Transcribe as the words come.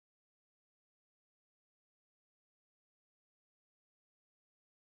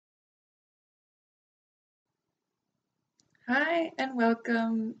Hi and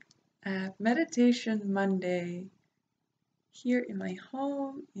welcome at Meditation Monday here in my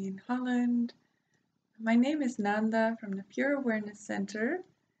home in Holland. My name is Nanda from the Pure Awareness Center,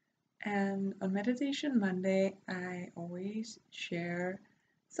 and on Meditation Monday, I always share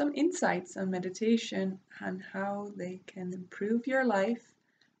some insights on meditation and how they can improve your life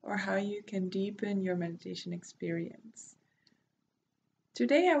or how you can deepen your meditation experience.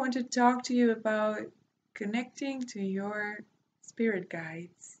 Today, I want to talk to you about connecting to your spirit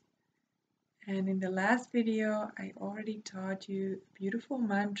guides. And in the last video, I already taught you a beautiful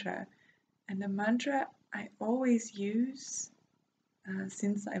mantra. And the mantra I always use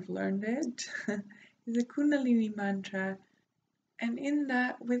since I've learned it is a Kundalini mantra. And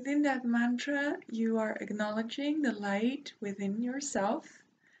within that mantra, you are acknowledging the light within yourself,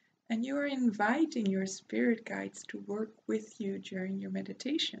 and you are inviting your spirit guides to work with you during your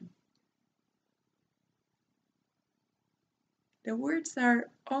meditation. The words are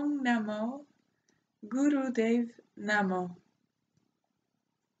Om Namo Guru Dev Namo.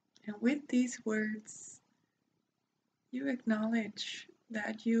 And with these words, you acknowledge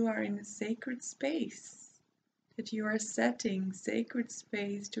that you are in a sacred space, that you are setting sacred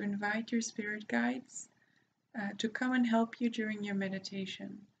space to invite your spirit guides to come and help you during your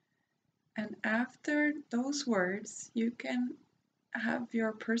meditation. And after those words, you can have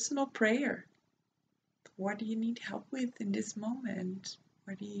your personal prayer. What do you need help with in this moment?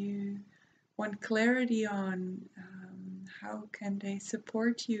 What do you want clarity on? How can they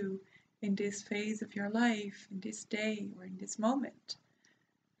support you in this phase of your life, in this day, or in this moment?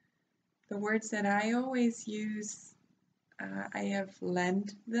 The words that I always use, I have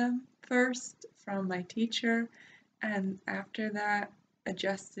learned them first from my teacher, and after that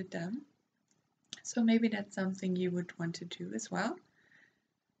adjusted them. So maybe that's something you would want to do as well.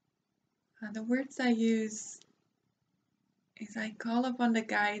 The words I use is I call upon the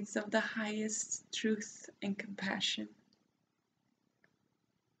guides of the highest truth and compassion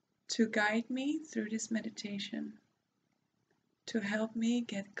to guide me through this meditation, to help me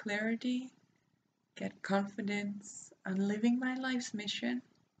get clarity, get confidence on living my life's mission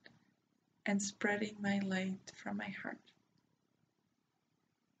and spreading my light from my heart.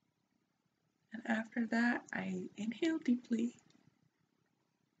 And after that, I inhale deeply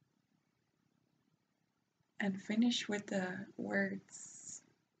and finish with the words,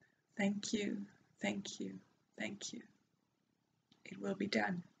 thank you, thank you, thank you. It will be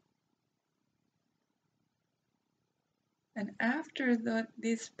done. And after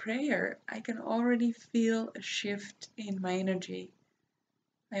this prayer, I can already feel a shift in my energy.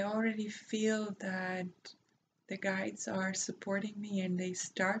 I already feel that the guides are supporting me and they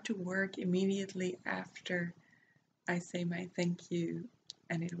start to work immediately after I say my thank you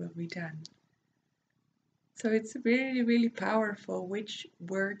and it will be done. So it's really, really powerful which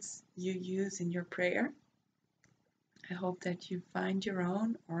words you use in your prayer. I hope that you find your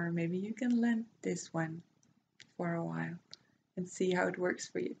own, or maybe you can lend this one for a while and see how it works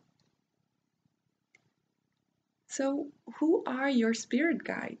for you. So, who are your spirit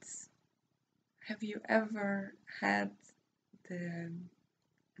guides? Have you ever had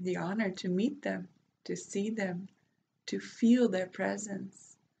the honor to meet them, to see them, to feel their presence?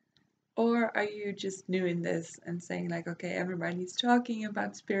 Or are you just new in this and saying like, okay, everybody's talking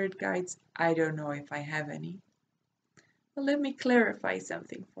about spirit guides, I don't know if I have any? Well, let me clarify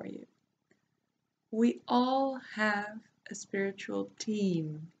something for you. We all have a spiritual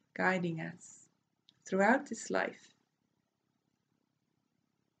team guiding us throughout this life.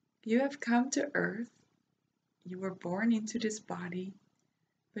 You have come to Earth, you were born into this body,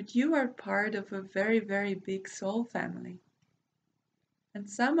 but you are part of a very, very big soul family. And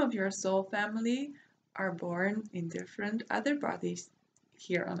some of your soul family are born in different other bodies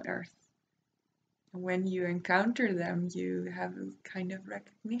here on Earth. And when you encounter them, you have a kind of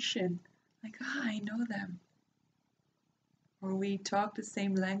recognition, like, I know them. Or we talk the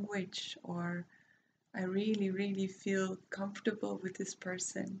same language, or I really, really feel comfortable with this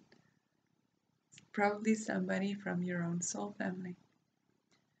person. It's probably somebody from your own soul family.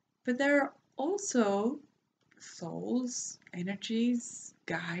 But there are also souls, energies,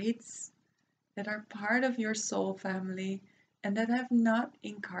 guides that are part of your soul family and that have not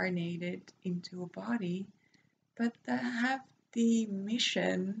incarnated into a body, but that have the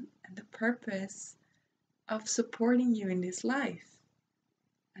mission and the purpose of supporting you in this life.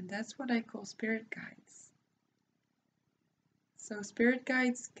 And that's what I call spirit guides. So spirit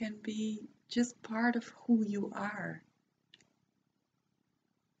guides can be just part of who you are.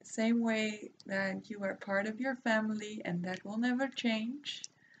 The same way that you are part of your family and that will never change,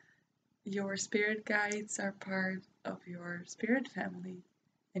 your spirit guides are part of your spirit family,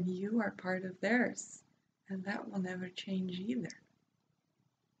 and you are part of theirs, and that will never change either.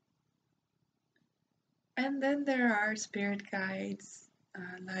 And then there are spirit guides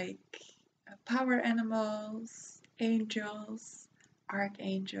like power animals, angels,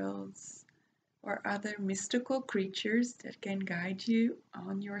 archangels, or other mystical creatures that can guide you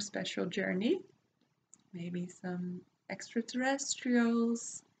on your special journey. Maybe some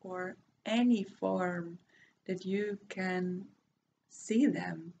extraterrestrials or any form that you can see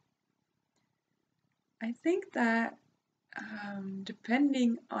them. I think that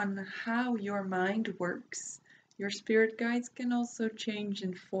depending on how your mind works, your spirit guides can also change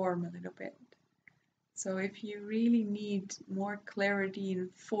in form a little bit. So if you really need more clarity in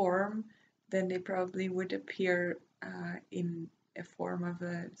form, then they probably would appear in a form of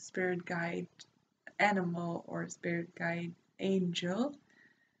a spirit guide animal or spirit guide angel,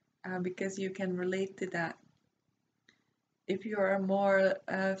 because you can relate to that. If you're a more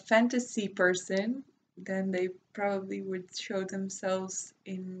fantasy person, then they probably would show themselves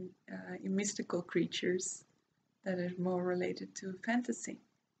in mystical creatures that are more related to fantasy.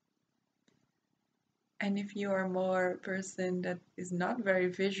 And if you are more a person that is not very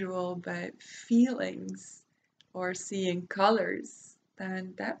visual but feelings or seeing colors,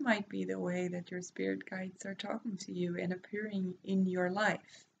 then that might be the way that your spirit guides are talking to you and appearing in your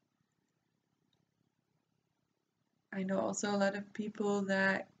life. I know also a lot of people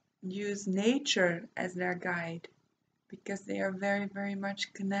that use nature as their guide because they are very, very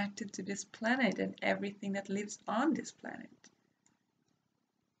much connected to this planet and everything that lives on this planet.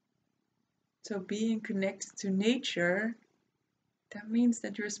 So being connected to nature, that means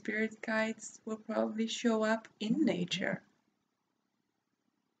that your spirit guides will probably show up in nature.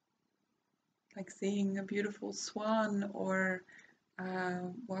 Like seeing a beautiful swan or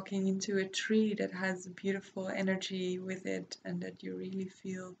walking into a tree that has beautiful energy with it and that you really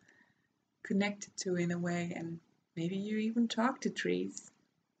feel connected to in a way, and maybe you even talk to trees.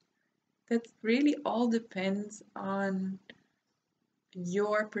 That really all depends on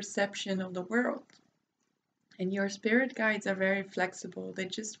your perception of the world. And your spirit guides are very flexible. They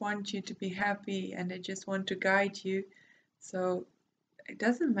just want you to be happy and they just want to guide you. So it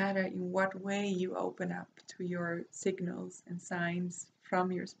doesn't matter in what way you open up to your signals and signs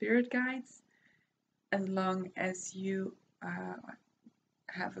from your spirit guides, as long as you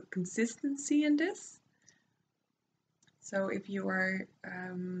have a consistency in this. So if you are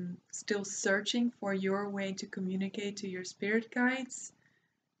still searching for your way to communicate to your spirit guides,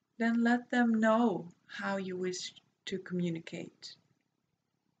 then let them know how you wish to communicate.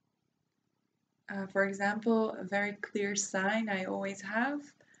 For example, a very clear sign I always have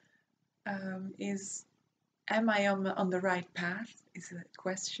is, am I on the right path? Is a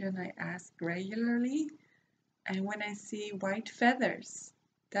question I ask regularly. And when I see white feathers,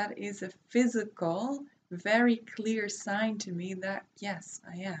 that is a physical, very clear sign to me that yes,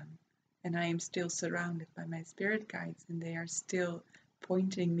 I am. And I am still surrounded by my spirit guides and they are still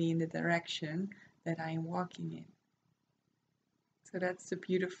pointing me in the direction that I am walking in. So that's a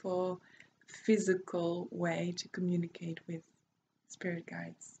beautiful physical way to communicate with spirit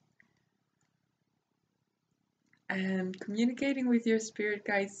guides. And communicating with your spirit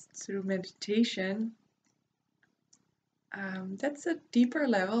guides through meditation, that's a deeper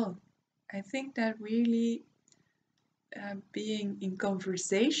level. I think that really being in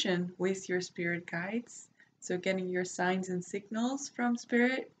conversation with your spirit guides, so getting your signs and signals from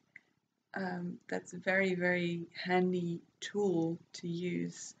spirit, that's a very, very handy tool to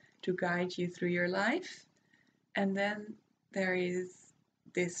use to guide you through your life. And then there is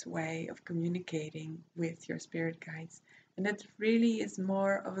this way of communicating with your spirit guides, and that really is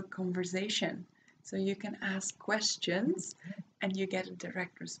more of a conversation. So you can ask questions and you get a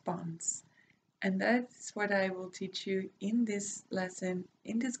direct response. And that's what I will teach you in this lesson,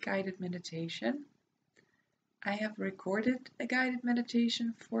 in this guided meditation. I have recorded a guided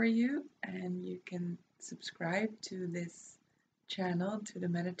meditation for you, and you can subscribe to this channel, to the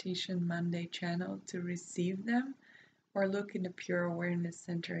Meditation Monday channel, to receive them, or look in the Pure Awareness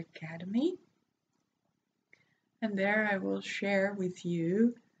Center Academy. And there I will share with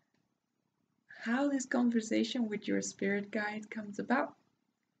you how this conversation with your spirit guide comes about.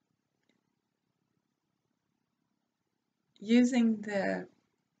 Using the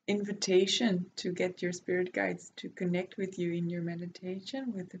invitation to get your spirit guides to connect with you in your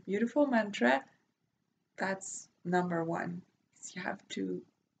meditation with a beautiful mantra, that's number one. You have to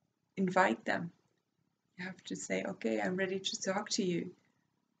invite them. You have to say, okay, I'm ready to talk to you.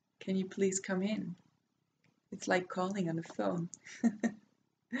 Can you please come in? It's like calling on the phone.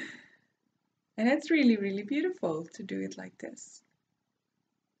 And it's really, really beautiful to do it like this.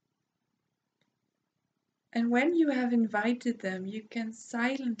 And when you have invited them, you can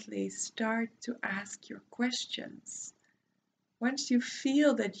silently start to ask your questions. Once you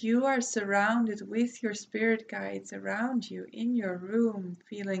feel that you are surrounded with your spirit guides around you in your room,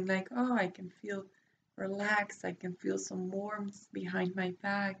 feeling like, oh, I can feel relaxed, I can feel some warmth behind my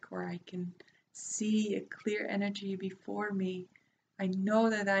back, or I can see a clear energy before me, I know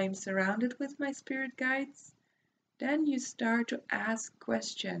that I am surrounded with my spirit guides, then you start to ask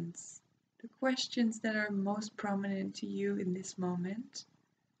questions, the questions that are most prominent to you in this moment.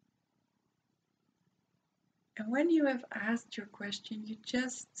 And when you have asked your question, you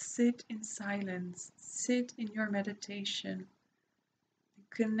just sit in silence, sit in your meditation,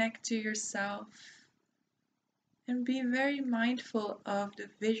 connect to yourself, and be very mindful of the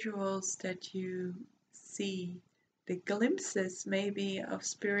visuals that you see, the glimpses maybe of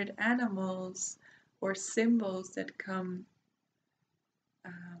spirit animals or symbols that come,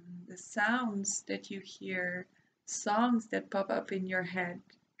 the sounds that you hear, songs that pop up in your head.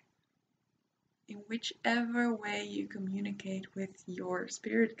 In whichever way you communicate with your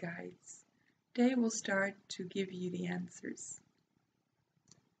spirit guides, they will start to give you the answers.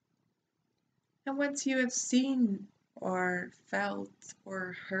 And once you have seen or felt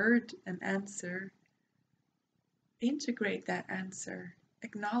or heard an answer, integrate that answer,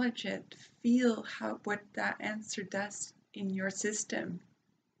 acknowledge it, feel what that answer does in your system,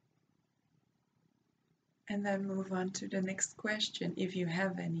 and then move on to the next question if you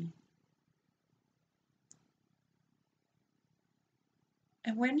have any.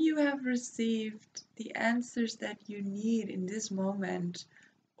 And when you have received the answers that you need in this moment,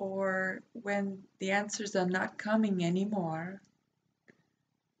 or when the answers are not coming anymore,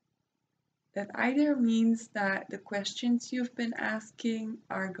 that either means that the questions you've been asking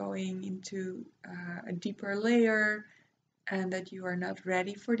are going into a deeper layer and that you are not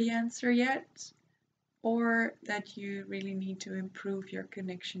ready for the answer yet, or that you really need to improve your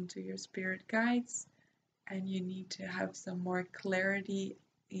connection to your spirit guides and you need to have some more clarity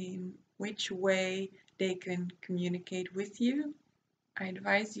in which way they can communicate with you. I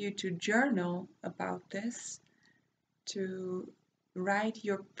advise you to journal about this, to write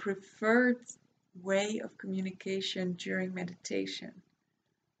your preferred way of communication during meditation.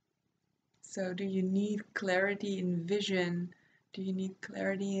 So, do you need clarity in vision? Do you need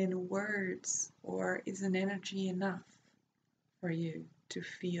clarity in words? Or is an energy enough for you to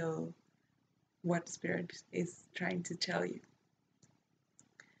feel what Spirit is trying to tell you?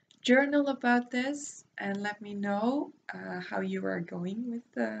 Journal about this and let me know how you are going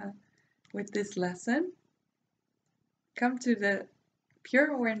with this lesson. Come to the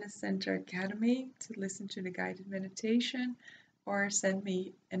Pure Awareness Center Academy to listen to the guided meditation, or send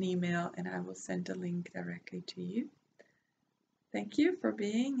me an email and I will send a link directly to you. Thank you for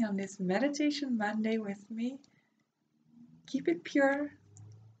being on this Meditation Monday with me. Keep it pure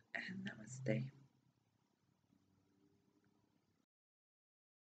and namaste.